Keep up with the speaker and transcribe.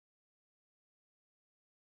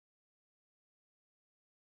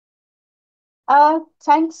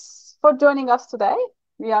Thanks for joining us today.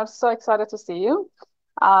 We are so excited to see you.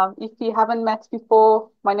 If we haven't met before,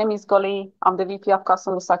 my name is Goli. I'm the VP of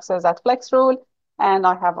Customer Success at FlexRule, and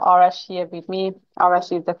I have Arash here with me.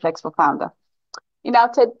 Arash is the FlexRule founder. In our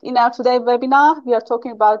today webinar, we are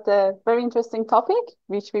talking about the very interesting topic,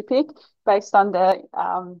 which we picked based on the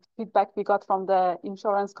feedback we got from the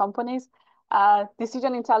insurance companies,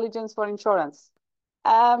 decision intelligence for insurance.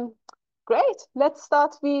 Um, Great. Let's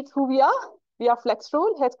start with who we are. We are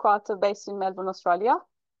FlexRule, headquartered based in Melbourne, Australia.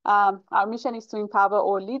 Our mission is to empower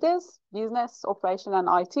all leaders, business, operation, and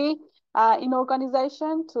IT in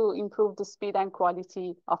organization to improve the speed and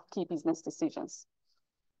quality of key business decisions.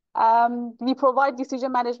 We provide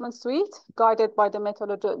decision management suite guided by the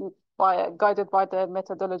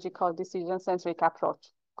methodological decision-centric approach.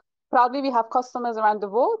 Proudly, we have customers around the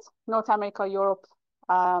world, North America, Europe,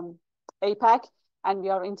 APAC, and we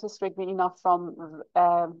are interestingly enough from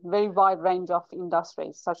a very wide range of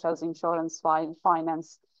industries such as insurance,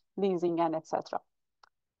 finance, leasing, and etc.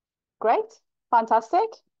 Great, fantastic.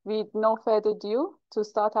 With no further ado, to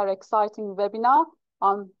start our exciting webinar,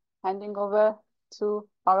 I'm handing over to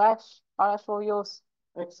Arash. Arash, all yours.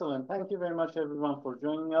 Excellent. Thank you very much, everyone, for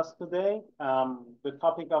joining us today. The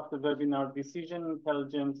topic of the webinar, decision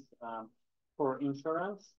intelligence for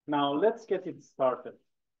insurance. Now, let's get it started.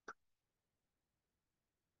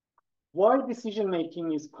 Why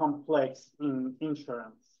decision-making is complex in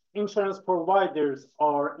insurance? Insurance providers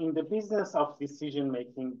are in the business of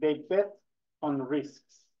decision-making. They bet on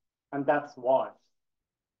risks, and that's why.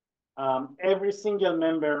 Every single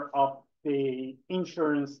member of the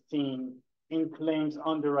insurance team in claims,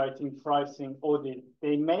 underwriting, pricing, audit,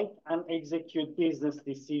 they make and execute business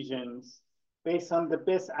decisions based on the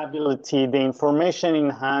best ability, the information in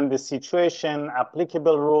hand, the situation,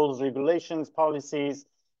 applicable rules, regulations, policies.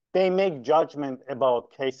 They make judgment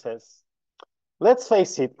about cases. Let's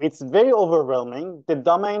face it, it's very overwhelming. The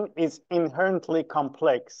domain is inherently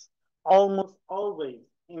complex, almost always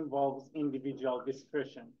involves individual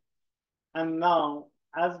discretion. And now,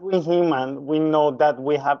 as we human, we know that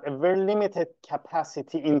we have a very limited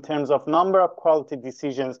capacity in terms of number of quality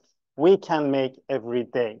decisions we can make every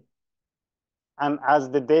day. And as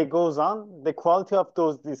the day goes on, the quality of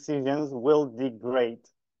those decisions will degrade.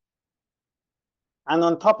 And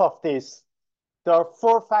on top of this, there are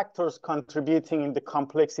 4 factors contributing in the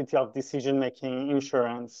complexity of decision-making in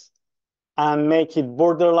insurance and make it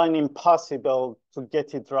borderline impossible to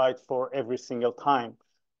get it right for every single time.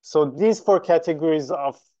 So these 4 categories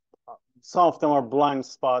some of them are blind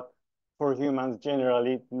spot for humans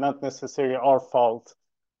generally, not necessarily our fault.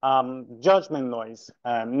 Judgment noise,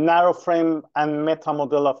 narrow frame and meta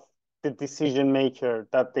model of the decision maker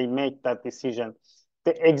that they make that decision.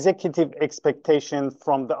 The executive expectation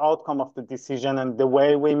from the outcome of the decision and the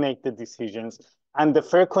way we make the decisions, and the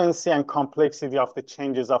frequency and complexity of the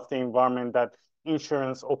changes of the environment that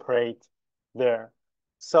insurance operate there.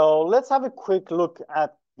 So let's have a quick look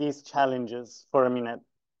at these challenges for a minute.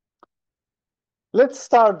 Let's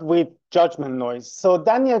start with judgment noise. So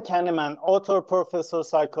Daniel Kahneman, author, professor,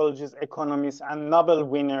 psychologist, economist, and Nobel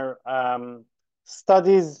winner,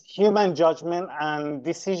 studies human judgment and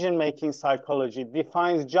decision-making psychology,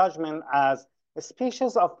 defines judgment as a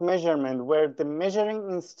species of measurement where the measuring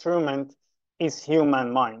instrument is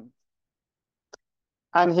human mind.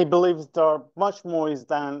 And he believes there are much more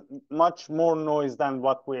noise than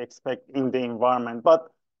what we expect in the environment. But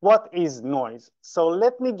what is noise? So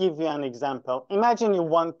let me give you an example. Imagine you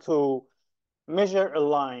want to measure a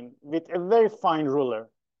line with a very fine ruler.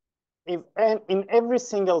 And in every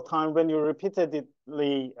single time when you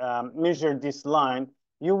repeatedly measure this line,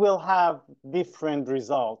 you will have different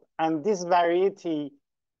result. And this variety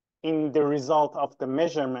in the result of the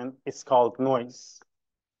measurement is called noise.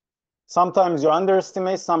 Sometimes you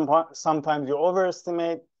underestimate, sometimes you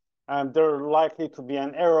overestimate, there are likely to be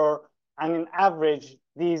an error. And in average,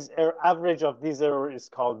 average of these error is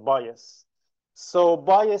called bias. So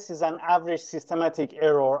bias is an average systematic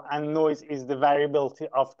error, and noise is the variability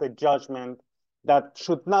of the judgment that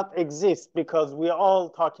should not exist because we are all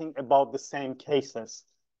talking about the same cases.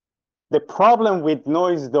 The problem with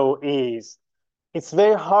noise, though, is it's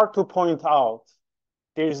very hard to point out.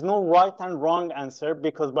 There is no right and wrong answer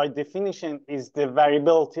because by definition is the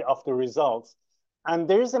variability of the results. And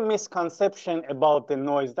there is a misconception about the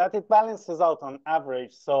noise that it balances out on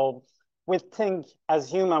average. So we think as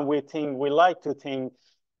human, we like to think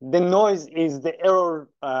the noise is the error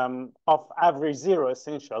of average 0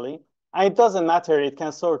 essentially. And it doesn't matter, it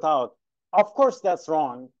can sort out. Of course, that's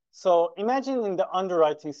wrong. So imagine in the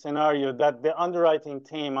underwriting scenario that the underwriting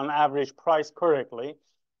team on average priced correctly,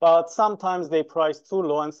 but sometimes they price too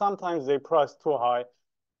low and sometimes they price too high.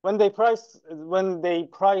 When they price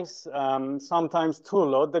sometimes too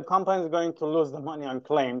low, the company is going to lose the money on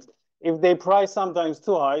claims. If they price sometimes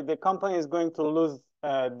too high, the company is going to lose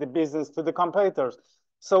the business to the competitors.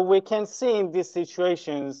 So we can see in these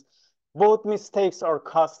situations, both mistakes are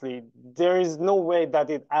costly. There is no way that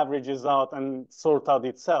it averages out and sort out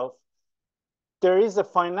itself. There is a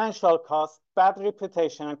financial cost, bad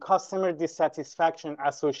reputation, and customer dissatisfaction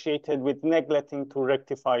associated with neglecting to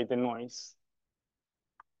rectify the noise.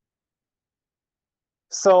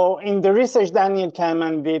 So in the research Daniel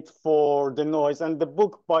Kahneman did for the noise, and the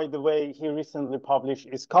book, by the way, he recently published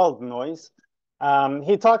is called Noise.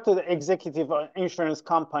 He talked to the executive insurance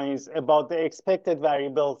companies about the expected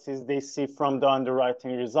variabilities they see from the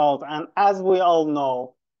underwriting result. And as we all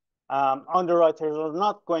know, underwriters are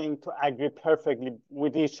not going to agree perfectly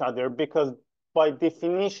with each other because by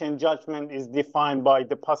definition, judgment is defined by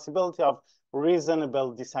the possibility of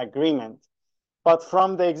reasonable disagreement. But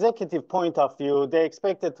from the executive point of view, they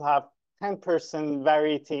expected to have 10%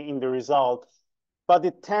 variety in the result, but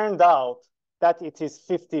it turned out that it is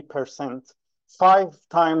 50%, 5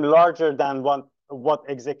 times larger than what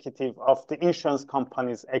executive of the insurance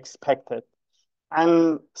companies expected.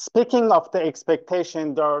 And speaking of the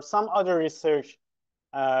expectation, there are some other research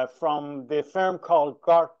from the firm called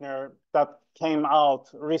Gartner that came out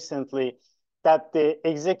recently that the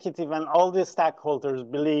executive and all the stakeholders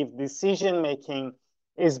believe decision-making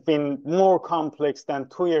has been more complex than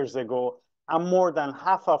 2 years ago, and more than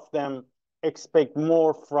half of them expect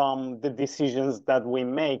more from the decisions that we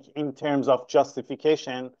make in terms of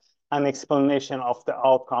justification and explanation of the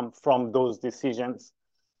outcome from those decisions.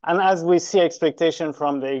 And as we see expectation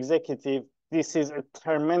from the executive, this is a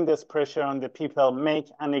tremendous pressure on the people make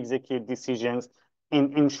and execute decisions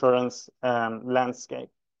in insurance landscape.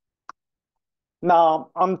 Now,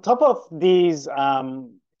 on top of these,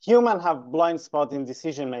 humans have blind spot in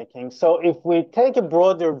decision making. So if we take a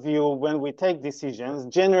broader view when we take decisions,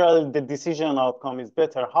 generally the decision outcome is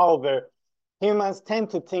better. However, humans tend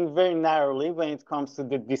to think very narrowly when it comes to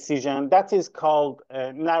the decision. That is called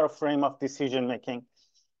a narrow frame of decision making.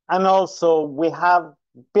 And also we have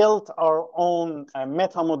built our own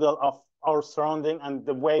meta model of our surrounding and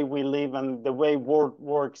the way we live and the way world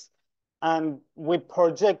works. And we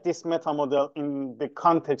project this meta model in the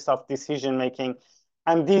context of decision making.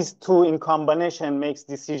 And these two in combination makes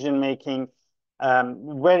decision making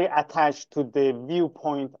very attached to the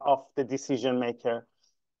viewpoint of the decision maker.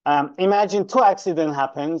 Imagine two accidents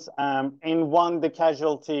happens. In one, the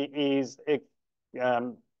casualty is a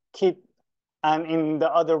kid, and in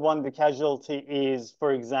the other one, the casualty is,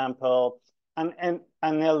 for example, an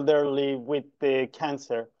elderly with the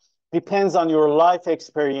cancer. Depends on your life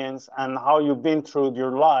experience and how you've been through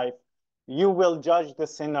your life, you will judge the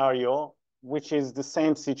scenario, which is the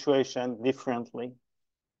same situation, differently.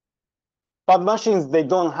 But machines, they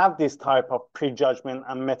don't have this type of prejudgment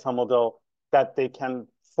and meta model that they can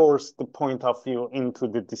force the point of view into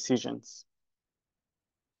the decisions.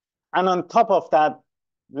 And on top of that,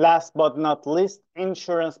 last but not least,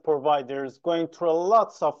 insurance providers going through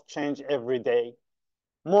lots of change every day.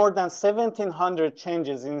 More than 1,700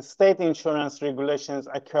 changes in state insurance regulations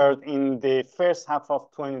occurred in the first half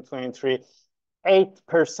of 2023,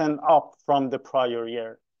 8% up from the prior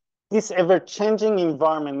year. This ever-changing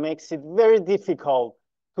environment makes it very difficult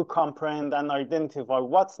to comprehend and identify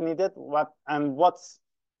what's needed, what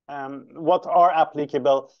are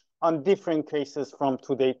applicable on different cases from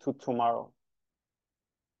today to tomorrow.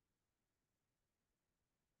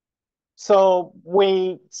 So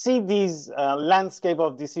we see this landscape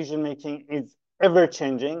of decision-making is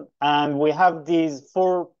ever-changing, and we have these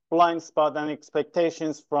 4 blind spots and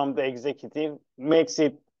expectations from the executive, makes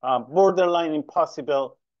it borderline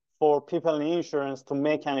impossible for people in insurance to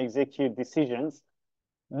make and execute decisions.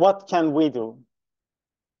 What can we do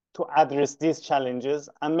to address these challenges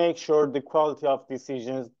and make sure the quality of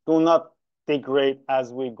decisions do not degrade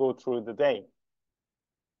as we go through the day?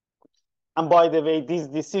 And by the way, these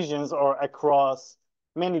decisions are across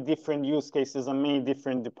many different use cases and many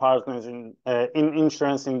different departments in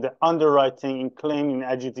insurance, in the underwriting, in claim, in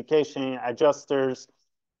adjudication, in adjusters,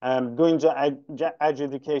 doing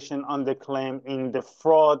adjudication on the claim, in the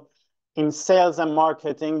fraud, in sales and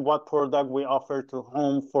marketing, what product we offer to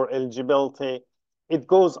whom for eligibility. It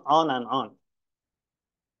goes on and on.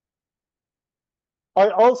 I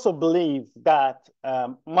also believe that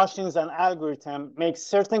machines and algorithms make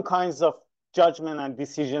certain kinds of judgment and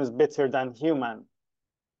decisions better than human.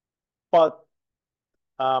 But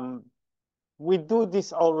we do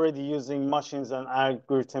this already using machines and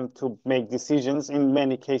algorithms to make decisions in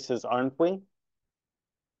many cases, aren't we?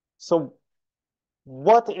 So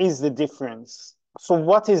what is the difference? So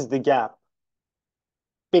what is the gap?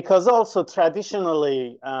 Because also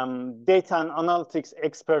traditionally, data and analytics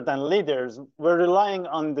experts and leaders were relying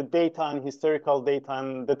on the data and historical data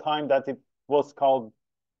and the time that it was called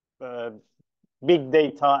uh, big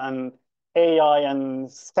data and AI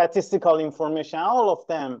and statistical information, all of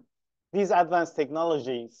them, these advanced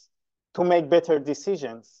technologies to make better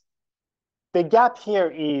decisions. The gap here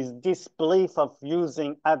is this belief of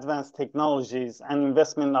using advanced technologies and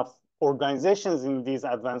investment of organizations in these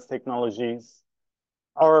advanced technologies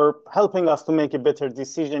are helping us to make a better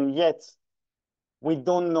decision, yet we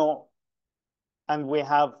don't know and we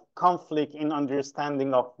have conflict in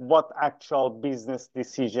understanding of what actual business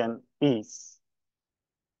decision is.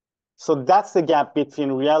 So that's the gap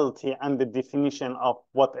between reality and the definition of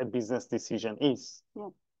what a business decision is. Yeah.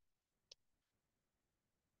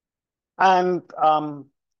 And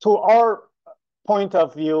to our point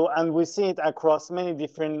of view, and we see it across many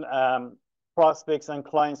different prospects and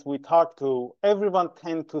clients we talk to, everyone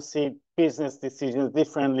tends to see business decisions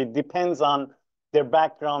differently, depends on their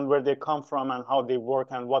background, where they come from, and how they work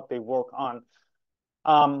and what they work on.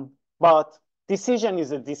 But decision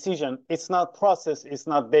is a decision. It's not process, it's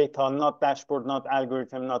not data, not dashboard, not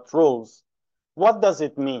algorithm, not rules. What does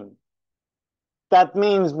it mean? That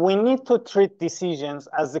means we need to treat decisions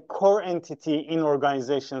as a core entity in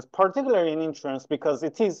organizations, particularly in insurance, because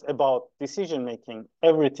it is about decision making,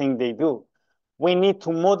 everything they do. We need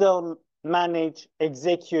to model, manage,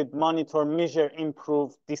 execute, monitor, measure,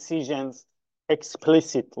 improve decisions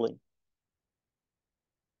explicitly.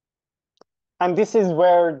 And this is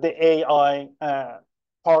where the AI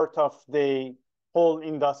part of the whole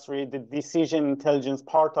industry, the decision intelligence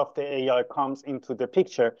part of the AI comes into the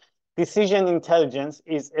picture. Decision intelligence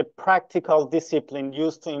is a practical discipline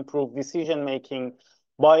used to improve decision making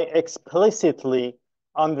by explicitly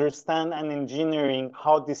understand and engineering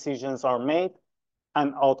how decisions are made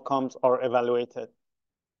and outcomes are evaluated.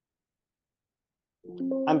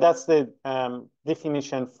 And that's the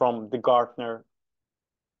definition from the Gartner.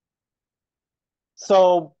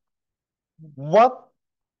 So what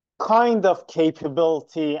kind of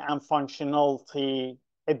capability and functionality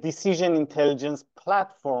a decision intelligence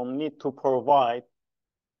platform need to provide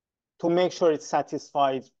to make sure it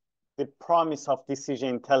satisfies the promise of decision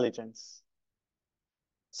intelligence?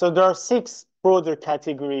 So there are 6 broader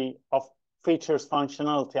category of features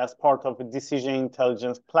functionality as part of a decision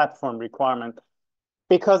intelligence platform requirement,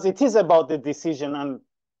 because it is about the decision and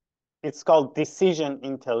it's called decision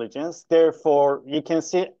intelligence. Therefore, you can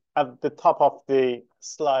see at the top of the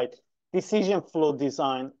slide, decision flow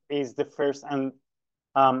design is the first and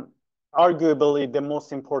arguably the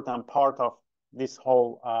most important part of this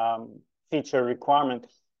whole feature requirement.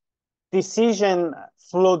 Decision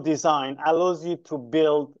flow design allows you to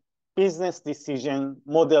build business decision,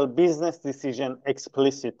 model business decision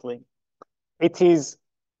explicitly. It is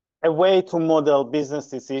a way to model business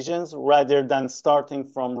decisions rather than starting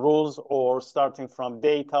from rules or starting from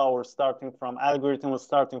data or starting from algorithm or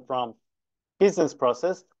starting from business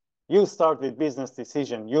process. You start with business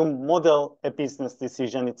decision. You model a business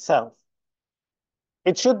decision itself.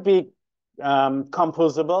 It should be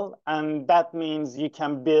composable, and that means you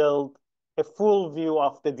can build a full view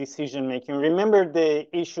of the decision making. Remember the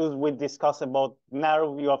issues we discussed about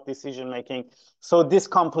narrow view of decision making. So this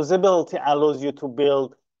composability allows you to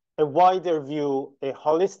build a wider view, a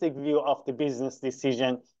holistic view of the business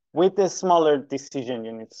decision with a smaller decision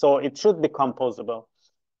unit. So it should be composable.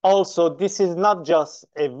 Also, this is not just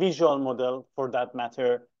a visual model for that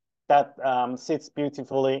matter that sits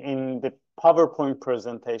beautifully in the PowerPoint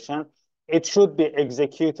presentation. It should be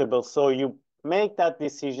executable. So you make that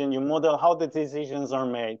decision, you model how the decisions are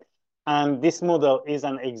made, and this model is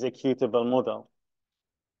an executable model.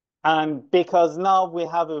 And because now we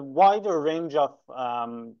have a wider range of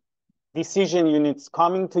decision units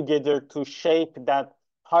coming together to shape that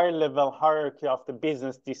higher level hierarchy of the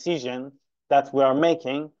business decision that we are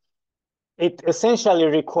making, it essentially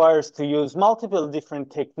requires to use multiple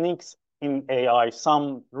different techniques in AI,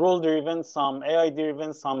 some rule-driven, some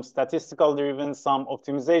AI-driven, some statistical-driven, some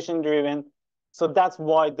optimization-driven. So that's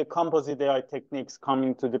why the composite AI techniques come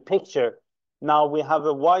into the picture. Now we have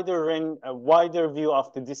a wider range, a wider view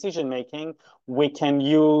of the decision-making. We can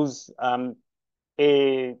use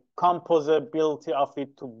a composability of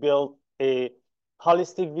it to build a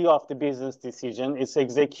holistic view of the business decision. It's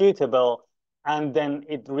executable, and then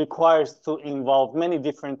it requires to involve many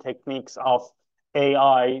different techniques of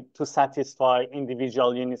AI to satisfy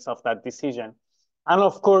individual units of that decision. And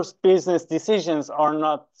of course, business decisions are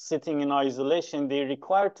not sitting in isolation. They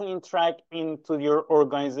require to interact into your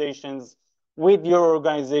organization's with your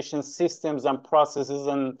organization systems and processes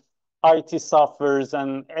and IT softwares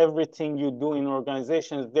and everything you do in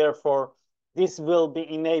organizations. Therefore, this will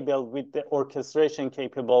be enabled with the orchestration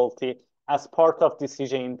capability as part of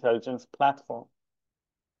decision intelligence platform.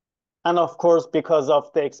 And of course, because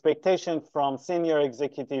of the expectation from senior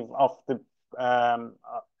executive of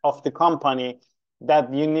the company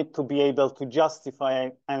that you need to be able to justify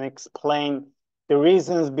and explain the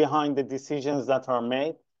reasons behind the decisions that are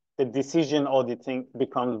made, the decision auditing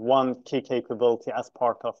becomes one key capability as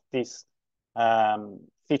part of this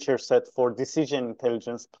feature set for decision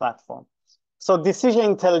intelligence platform. So decision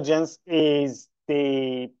intelligence is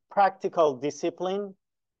the practical discipline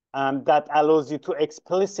that allows you to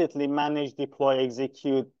explicitly manage, deploy,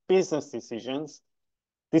 execute business decisions.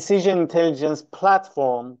 Decision intelligence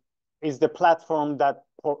platform is the platform that,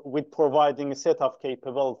 with providing a set of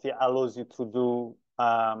capability, allows you to do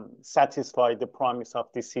satisfy the promise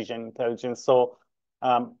of decision intelligence. So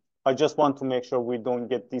I just want to make sure we don't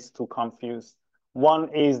get these two confused.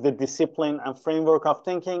 One is the discipline and framework of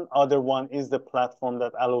thinking. Other one is the platform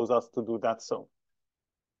that allows us to do that. So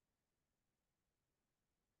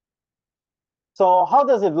how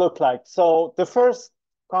does it look like? So the first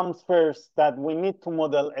comes first that we need to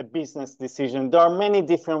model a business decision. There are many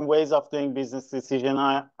different ways of doing business decision.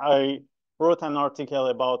 I wrote an article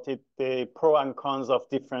about it, the pro and cons of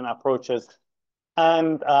different approaches.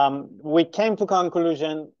 And we came to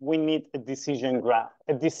conclusion we need a decision graph.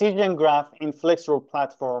 A decision graph in FlexRoll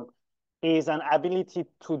platform is an ability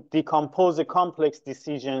to decompose a complex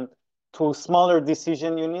decision to smaller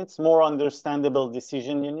decision units, more understandable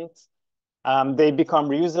decision units. They become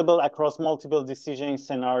reusable across multiple decision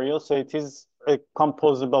scenarios. So it is a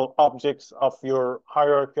composable objects of your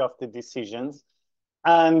hierarchy of the decisions.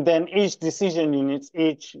 And then each decision unit,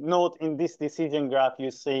 each node in this decision graph you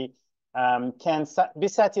see can be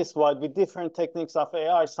satisfied with different techniques of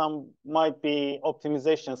AI. Some might be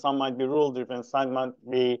optimization, some might be rule-driven, some might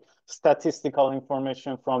be statistical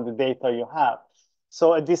information from the data you have.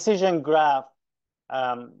 So a decision graph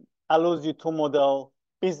allows you to model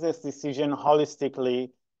business decision holistically,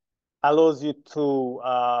 allows you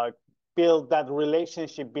to build that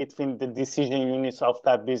relationship between the decision units of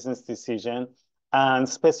that business decision and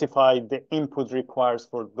specify the input required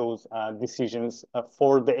for those decisions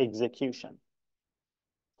for the execution.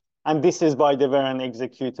 And this is, by the way, an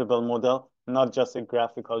executable model, not just a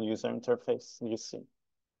graphical user interface you see.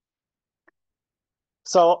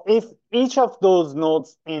 So if each of those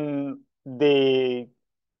nodes in the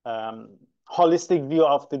holistic view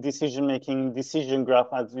of the decision-making decision graph,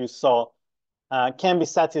 as you saw, can be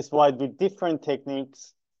satisfied with different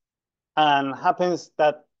techniques, and happens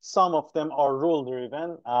that some of them are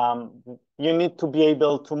rule-driven. You need to be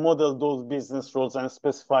able to model those business rules and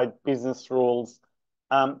specify business rules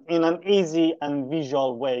in an easy and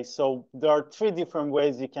visual way. So there are three different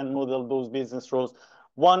ways you can model those business rules.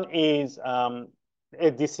 One is a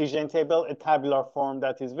decision table, a tabular form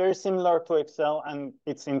that is very similar to Excel, and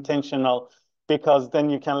it's intentional because then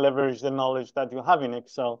you can leverage the knowledge that you have in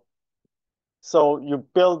Excel. So you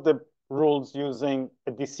build the rules using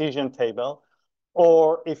a decision table,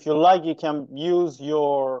 or if you like, you can use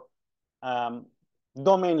your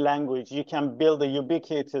domain language. You can build a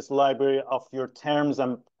ubiquitous library of your terms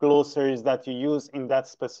and glossaries that you use in that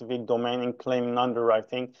specific domain in claim and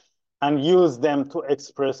underwriting, and use them to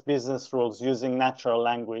express business rules using natural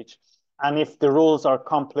language. And if the rules are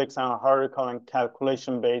complex and hierarchical and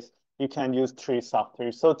calculation-based, you can use tree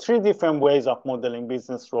software. So three different ways of modeling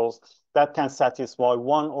business rules that can satisfy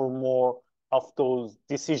one or more of those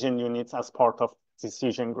decision units as part of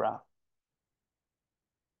decision graph.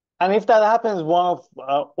 And if that happens, one of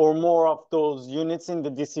or more of those units in the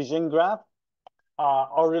decision graph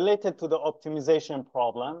are related to the optimization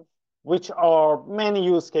problem, which are many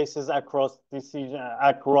use cases across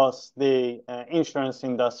the insurance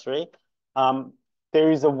industry. There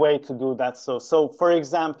is a way to do that. So for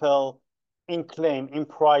example, in claim, in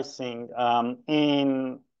pricing,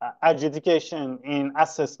 in adjudication, in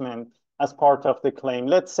assessment as part of the claim.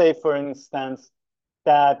 Let's say, for instance,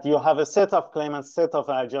 that you have a set of claim and set of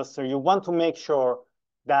adjuster. You want to make sure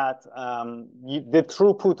that the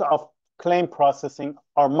throughput of claim processing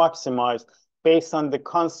are maximized based on the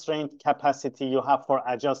constraint capacity you have for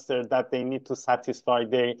adjuster that they need to satisfy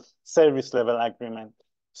their service level agreement.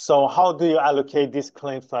 So how do you allocate these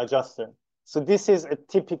claims to adjuster? So this is a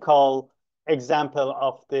typical example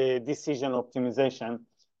of the decision optimization.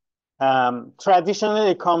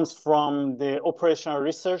 Traditionally, it comes from the operational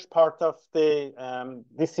research part of the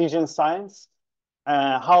decision science.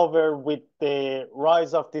 However, with the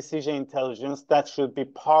rise of decision intelligence, that should be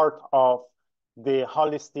part of the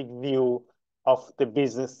holistic view of the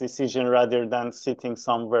business decision rather than sitting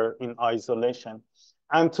somewhere in isolation.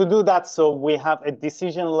 And to do that, so we have a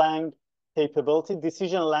decision lang capability.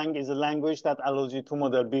 Decision lang is a language that allows you to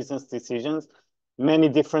model business decisions, many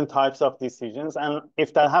different types of decisions. And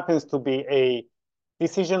if that happens to be a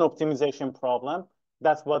decision optimization problem,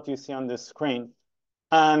 that's what you see on the screen.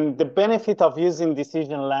 And the benefit of using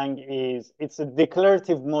decision lang is it's a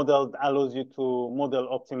declarative model that allows you to model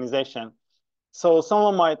optimization. So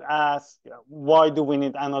someone might ask, why do we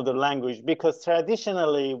need another language? Because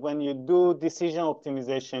traditionally, when you do decision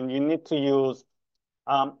optimization, you need to use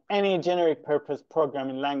any generic purpose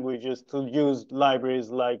programming languages to use libraries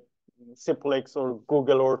like Simplex or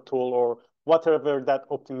Google or Tool or whatever that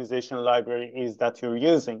optimization library is that you're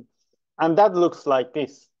using. And that looks like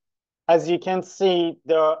this. As you can see,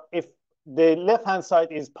 if the left-hand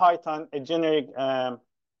side is Python, a generic and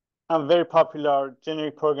very popular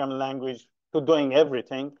generic programming language to doing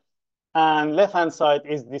everything. And left-hand side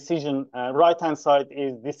is right-hand side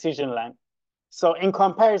is decision lang. So in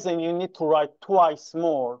comparison, you need to write twice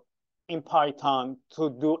more in Python to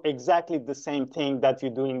do exactly the same thing that you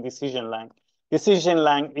do in decision lang. Decision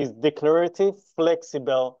lang is declarative,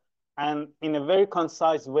 flexible, and in a very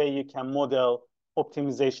concise way, you can model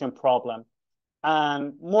optimization problem.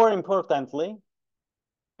 And more importantly,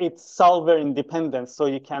 it's solver independent. So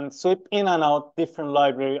you can sweep in and out different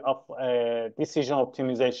library of decision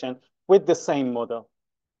optimization with the same model.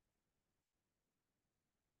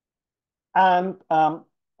 And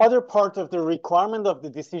other part of the requirement of the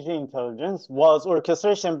decision intelligence was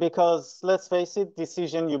orchestration, because let's face it,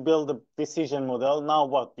 you build a decision model. Now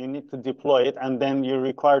what? You need to deploy it, and then you're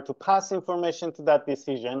required to pass information to that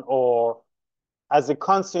decision, or as a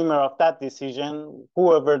consumer of that decision,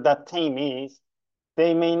 whoever that team is,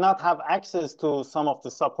 they may not have access to some of the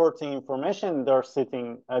supporting information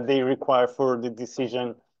they require for the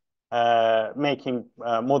decision making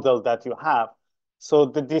model that you have. So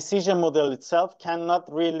the decision model itself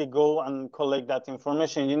cannot really go and collect that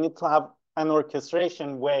information. You need to have an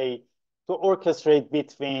orchestration way to orchestrate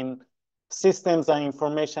between systems and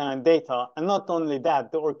information and data. And not only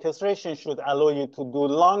that, the orchestration should allow you to do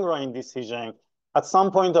long-range decision. At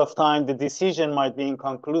some point of time, the decision might be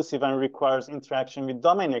inconclusive and requires interaction with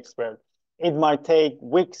domain expert. It might take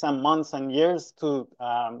weeks and months and years to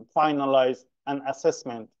finalize an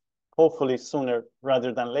assessment, hopefully sooner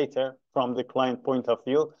rather than later from the client point of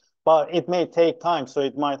view, but it may take time, so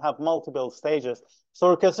it might have multiple stages. So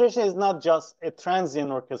orchestration is not just a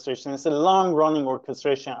transient orchestration, it's a long-running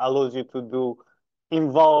orchestration, allows you to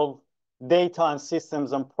involve data and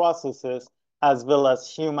systems and processes as well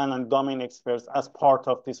as human and domain experts as part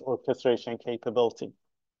of this orchestration capability.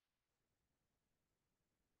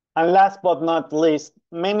 And last but not least,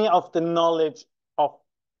 many of the knowledge of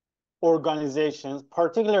organizations,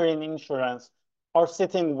 particularly in insurance, are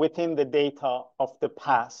sitting within the data of the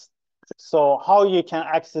past. So how you can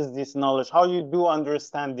access this knowledge, how you do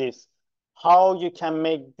understand this, how you can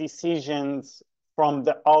make decisions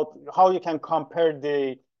how you can compare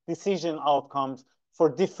the decision outcomes for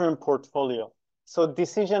different portfolio. So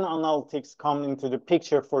decision analytics come into the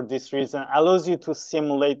picture for this reason, allows you to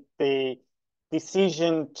simulate the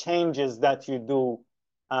decision changes that you do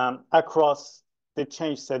across the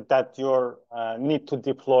change set that you need to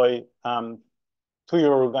deploy to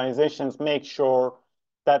your organizations, make sure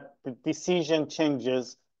that the decision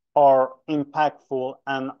changes are impactful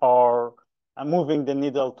and are moving the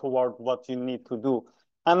needle toward what you need to do.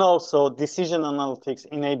 And also, decision analytics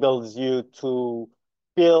enables you to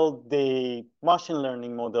build the machine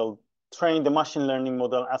learning model, train the machine learning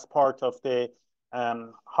model as part of the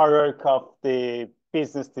hierarchy of the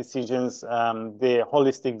business decisions, the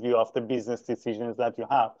holistic view of the business decisions that you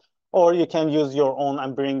have. Or you can use your own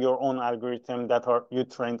and bring your own algorithm that you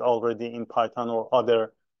trained already in Python or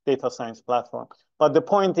other data science platform. But the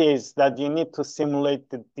point is that you need to simulate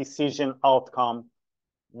the decision outcome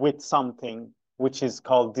with something which is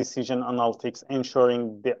called decision analytics,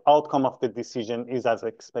 ensuring the outcome of the decision is as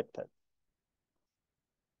expected.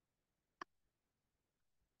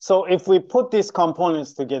 So if we put these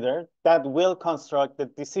components together, that will construct the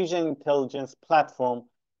decision intelligence platform,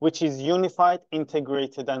 which is unified,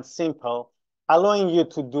 integrated, and simple, allowing you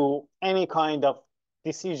to do any kind of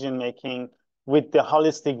decision making with the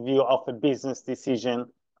holistic view of a business decision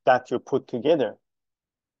that you put together.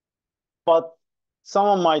 But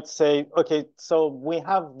someone might say, okay, so we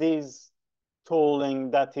have this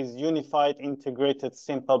tooling that is unified, integrated,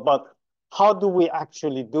 simple, but how do we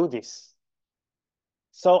actually do this?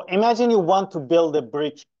 So imagine you want to build a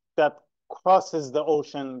bridge that crosses the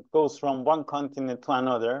ocean, goes from one continent to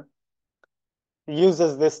another,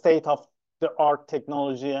 uses the state of the art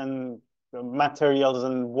technology and materials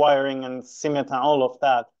and wiring and cement and all of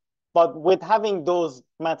that. But with having those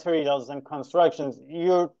materials and constructions,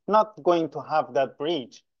 you're not going to have that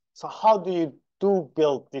bridge. So how do you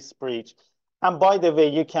build this bridge? And by the way,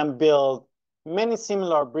 you can build many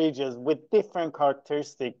similar bridges with different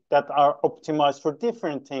characteristics that are optimized for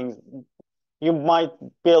different things. You might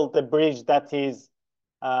build a bridge that is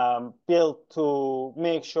built to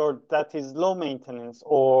make sure that is low maintenance,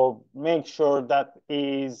 or make sure that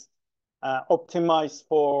is optimized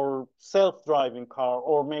for self-driving car,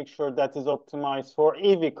 or make sure that is optimized for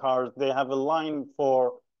EV cars. They have a line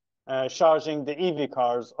for charging the EV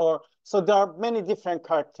cars. Or so there are many different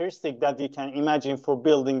characteristics that you can imagine for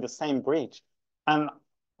building the same bridge. And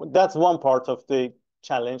that's one part of the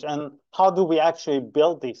challenge. And how do we actually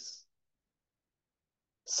build this?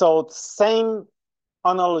 So same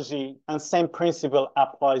analogy and same principle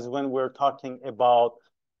applies when we're talking about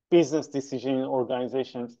business decision in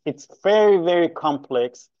organizations. It's very, very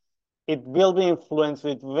complex. It will be influenced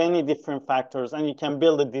with many different factors, and you can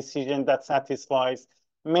build a decision that satisfies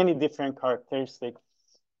many different characteristics.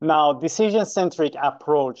 Now, decision-centric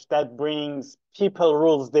approach that brings people,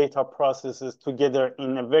 rules, data, processes together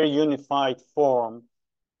in a very unified form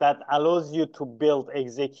that allows you to build,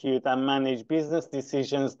 execute, and manage business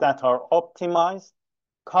decisions that are optimized,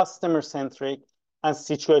 customer-centric, and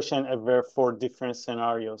situation-aware for different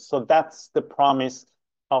scenarios. So that's the promise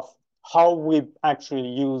of how we actually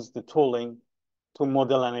use the tooling to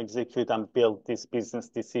model and execute and build these business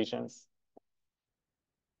decisions.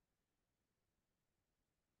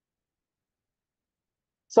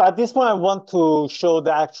 So at this point, I want to show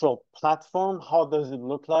the actual platform. How does it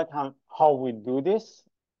look like, and how we do this?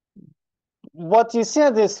 What you see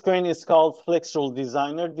at this screen is called FlexRule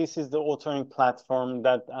Designer. This is the authoring platform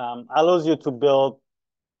that allows you to build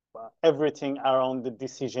everything around the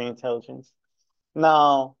decision intelligence.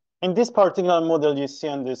 Now, in this particular model you see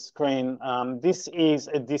on the screen, this is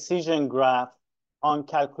a decision graph on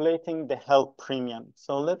calculating the health premium.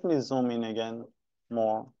 So let me zoom in again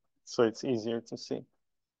more so it's easier to see.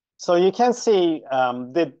 So you can see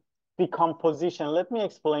the decomposition. Let me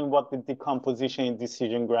explain what the decomposition in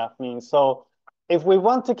decision graph means. So if we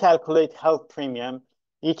want to calculate health premium,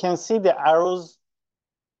 you can see the arrows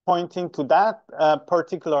pointing to that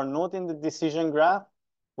particular node in the decision graph,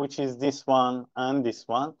 which is this one and this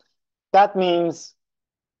one. That means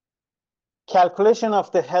calculation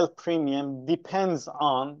of the health premium depends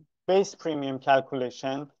on base premium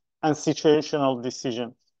calculation and situational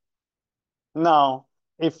decision. Now,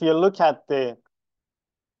 if you look at the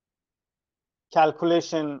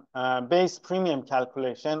calculation, base premium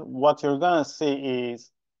calculation, what you're going to see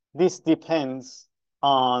is this depends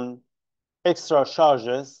on extra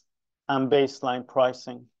charges and baseline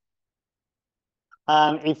pricing.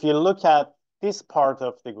 And if you look at this part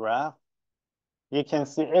of the graph, you can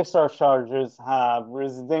see extra charges have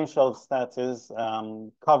residential status,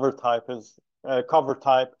 cover type,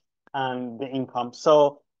 and the income.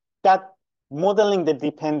 So that modeling the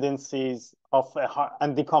dependencies of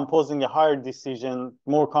and decomposing a higher decision,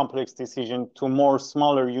 more complex decision to more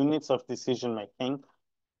smaller units of decision making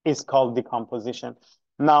is called decomposition.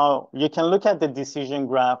 Now you can look at the decision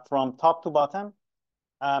graph from top to bottom.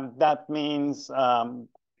 That means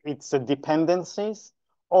it's a dependencies,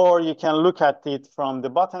 or you can look at it from the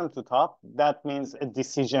bottom to top. That means a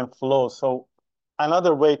decision flow. So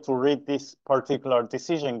another way to read this particular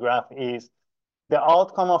decision graph is the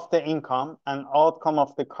outcome of the income and outcome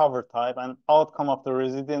of the cover type and outcome of the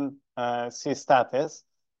residency status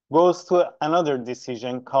goes to another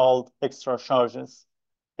decision called extra charges.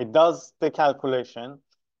 It does the calculation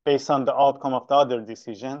based on the outcome of the other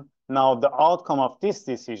decision. Now the outcome of this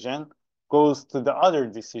decision goes to the other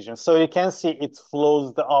decision. So you can see it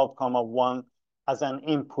flows the outcome of one as an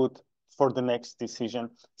input for the next decision.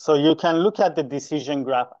 So you can look at the decision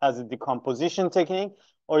graph as a decomposition technique,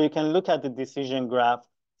 or you can look at the decision graph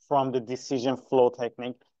from the decision flow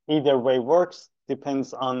technique. Either way works,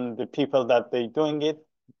 depends on the people that they're doing it,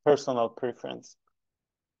 personal preference.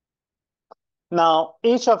 Now,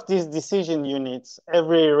 each of these decision units,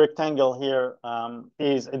 every rectangle here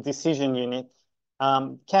is a decision unit,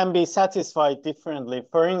 can be satisfied differently.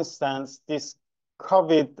 For instance, this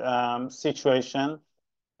COVID situation,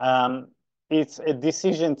 it's a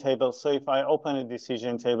decision table. So if I open a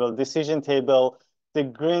decision table, the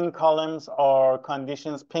green columns are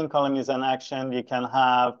conditions, pink column is an action. You can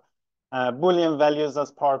have Boolean values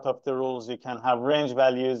as part of the rules. You can have range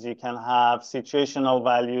values. You can have situational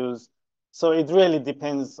values. So it really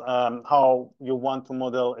depends how you want to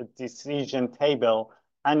model a decision table.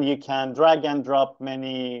 And you can drag and drop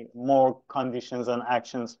many more conditions and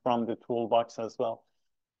actions from the toolbox as well.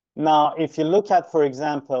 Now, if you look at, for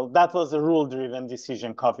example, that was a rule-driven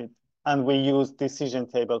decision COVID, and we used decision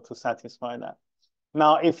table to satisfy that.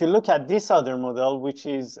 Now, if you look at this other model, which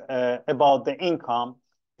is about the income,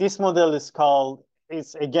 this model is called,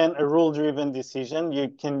 it's again a rule-driven decision. You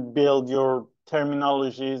can build your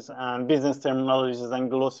terminologies and business terminologies and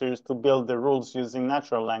glossaries to build the rules using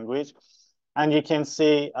natural language. And you can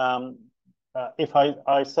see, if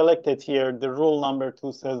I selected here, the rule number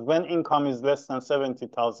 2 says when income is less than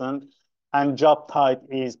 70,000 and job type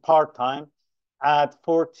is part-time, add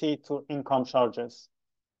 40 to income charges.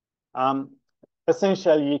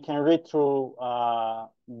 Essentially, you can read through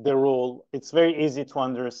the rule. It's very easy to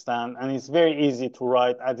understand, and it's very easy to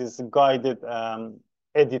write. And this guided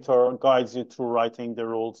editor guides you through writing the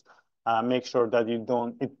rules. Make sure that you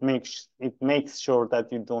don't. It makes sure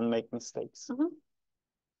that you don't make mistakes. Mm-hmm.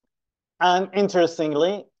 And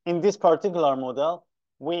interestingly, in this particular model,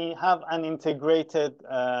 we have an integrated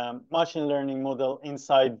machine learning model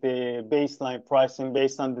inside the baseline pricing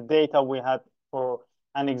based on the data we had for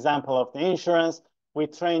an example of the insurance. We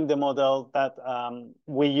trained the model that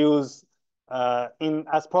we use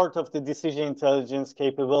as part of the decision intelligence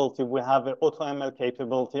capability. We have an AutoML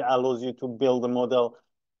capability allows you to build a model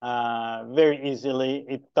very easily.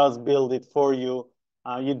 It does build it for you.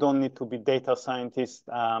 You don't need to be data scientist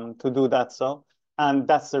to do that. And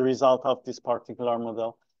that's the result of this particular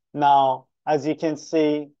model. Now, as you can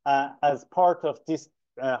see, as part of this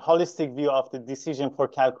holistic view of the decision for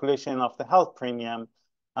calculation of the health premium,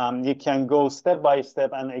 you can go step by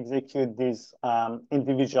step and execute these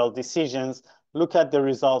individual decisions, look at the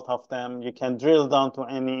result of them. You can drill down to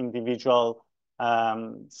any individual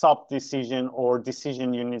sub-decision or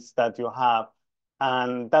decision units that you have,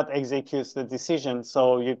 and that executes the decision.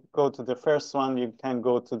 So you go to the first one, you can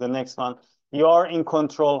go to the next one. You are in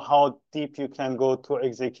control how deep you can go to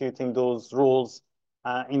executing those rules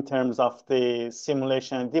in terms of the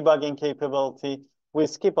simulation and debugging capability. We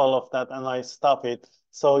skip all of that and I stop it.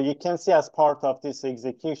 So you can see as part of this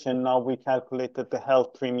execution, now we calculated the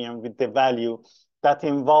health premium with the value that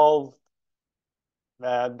involved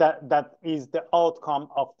that is the outcome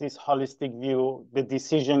of this holistic view, the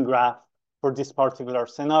decision graph for this particular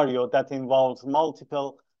scenario that involves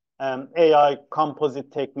multiple AI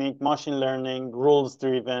composite technique, machine learning, rules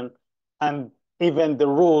driven, and even the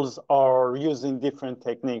rules are using different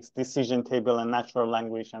techniques, decision table and natural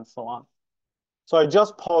language and so on. So I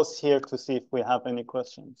just pause here to see if we have any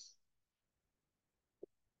questions.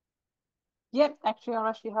 Yep, actually, I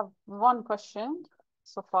actually have one question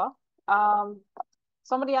so far.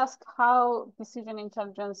 Somebody asked how decision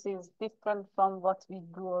intelligence is different from what we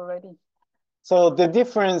do already. So the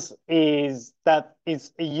difference is that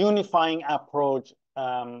it's a unifying approach.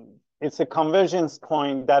 It's a convergence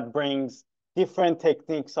point that brings different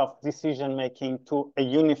techniques of decision making to a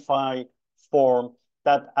unified form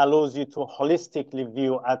that allows you to holistically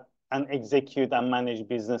view and execute and manage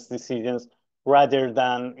business decisions rather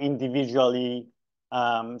than individually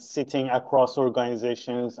sitting across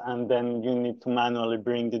organizations, and then you need to manually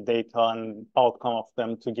bring the data and outcome of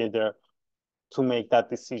them together to make that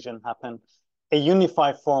decision happen. A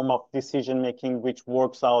unified form of decision making, which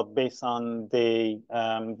works out based on the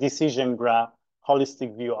decision graph,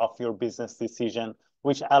 holistic view of your business decision,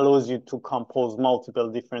 which allows you to compose multiple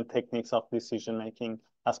different techniques of decision making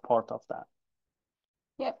as part of that.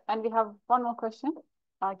 Yeah, and we have one more question.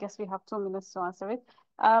 I guess we have 2 minutes to answer it.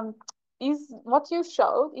 Is what you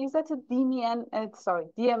showed, is that a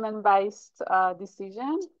DMN based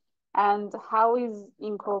decision, and how is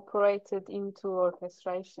incorporated into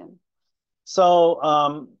orchestration?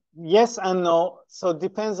 So yes and no. So it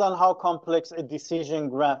depends on how complex a decision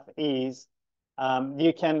graph is.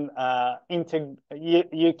 You can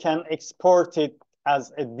you can export it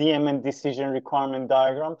as a DMN decision requirement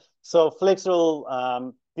diagram. So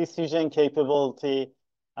FlexRule decision capability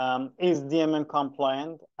is DMN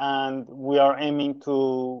compliant, and we are aiming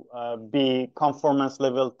to be conformance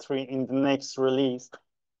level 3 in the next release.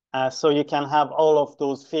 So you can have all of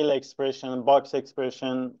those field expression, box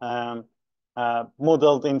expression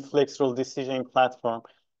modeled in FlexRule decision platform.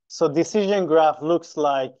 So decision graph looks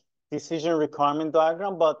like decision requirement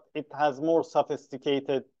diagram, but it has more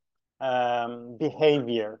sophisticated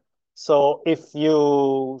behavior. So if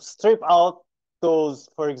you strip out those,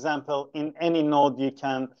 for example, in any node, you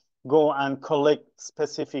can go and collect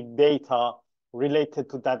specific data related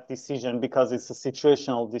to that decision because it's a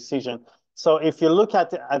situational decision. So if you look at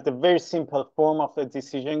the very simple form of a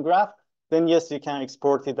decision graph, then yes, you can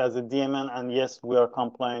export it as a DMN, and yes, we are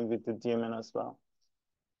compliant with the DMN as well.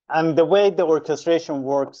 And the way the orchestration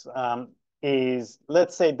works is,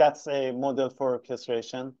 let's say that's a model for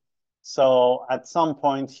orchestration. So at some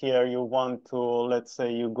point here, you want to, let's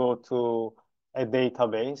say you go to a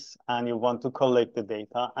database and you want to collect the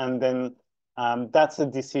data, and then that's a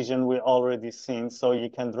decision we already seen. So you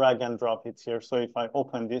can drag and drop it here. So if I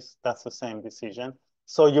open this, that's the same decision.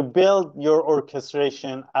 So you build your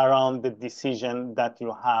orchestration around the decision that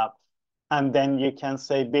you have. And then you can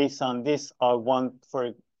say, based on this, I want,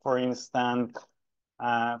 for instance,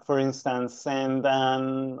 send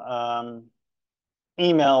an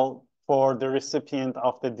email for the recipient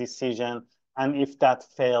of the decision. And if that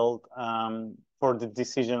failed for the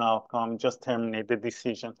decision outcome, just terminate the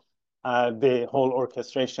decision, the whole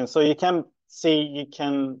orchestration. So you can see, you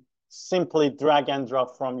can simply drag and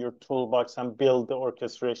drop from your toolbox and build the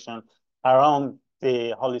orchestration around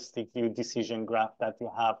the holistic view decision graph that you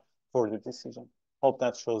have for the decision. Hope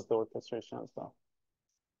that shows the orchestration as well.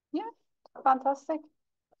 Yeah, fantastic.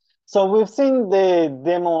 So we've seen the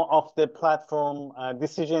demo of the platform,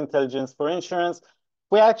 Decision Intelligence for Insurance.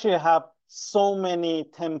 We actually have so many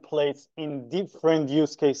templates in different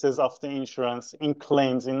use cases of the insurance, in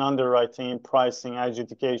claims, in underwriting, in pricing,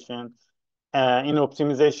 adjudication, in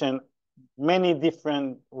optimization, many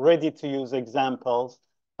different ready-to-use examples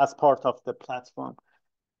as part of the platform.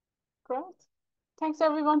 Great. Thanks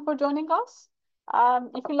everyone for joining us.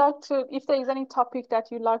 If there is any topic that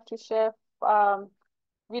you'd like to share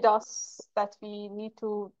with us that we need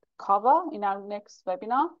to cover in our next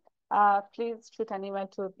webinar, please shoot an email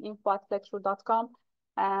to info@flexroot.com,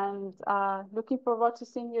 and looking forward to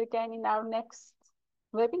seeing you again in our next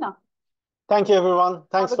webinar. Thank you, everyone. Have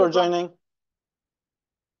Thanks a for good one. joining.